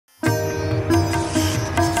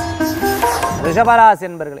ரிஷபராசி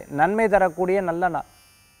என்பர்களே, நன்மை தரக்கூடிய நல்ல நாள்.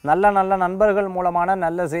 நல்ல நண்பர்கள் மூலமான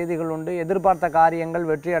நல்ல செய்திகள் உண்டு. எதிர்பார்த்த காரியங்கள்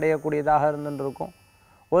வெற்றி அடையக்கூடியதாக இருந்துருக்கும்.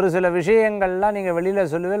 ஒரு சில விஷயங்கள்லாம் நீங்கள் வெளியில்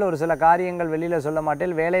சொல்லுவேல், ஒரு சில காரியங்கள் வெளியில் சொல்ல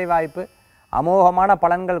மாட்டேன். வேலைவாய்ப்பு அமோகமான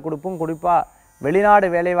பலன்கள் கொடுப்பும். குறிப்பாக வெளிநாடு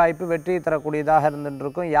வேலைவாய்ப்பு வெற்றி தரக்கூடியதாக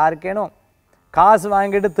இருந்துருக்கும். யாருக்கேனும் காசு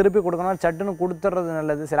வாங்கிட்டு திருப்பி கொடுக்கணும், சட்டுன்னு கொடுத்துட்றது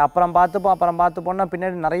நல்லது. சரி அப்புறம் பார்த்துப்போன்னா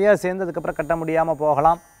பின்னாடி நிறையா சேர்ந்ததுக்கப்புறம் கட்ட முடியாமல்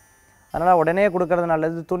போகலாம். அதனால் உடனே கொடுக்கறது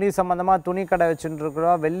நல்லது. துணி சம்மந்தமாக துணி கடை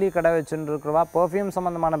வச்சுட்டுருக்குறவா, வெள்ளி கடை வச்சுட்டுருக்குறவா, பர்ஃப்யூம்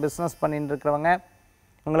சம்மந்தமான பிஸ்னஸ் பண்ணிட்டு இருக்கிறவங்க,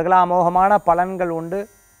 உங்களுக்கெல்லாம் அமோகமான பலன்கள் உண்டு.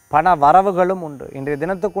 பண வரவுகளும் உண்டு. இன்றைய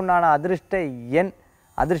தினத்துக்குண்டான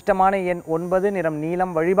அதிர்ஷ்டமான எண் 9, நிறம்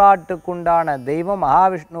நீலம். வழிபாட்டுக்குண்டான தெய்வம்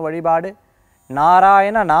மகாவிஷ்ணு வழிபாடு,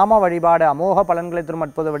 நாராயண நாம வழிபாடு, அமோக பலன்களை தரும்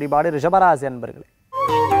அற்புத வழிபாடு. ரிஷபராசி அன்பர்களே.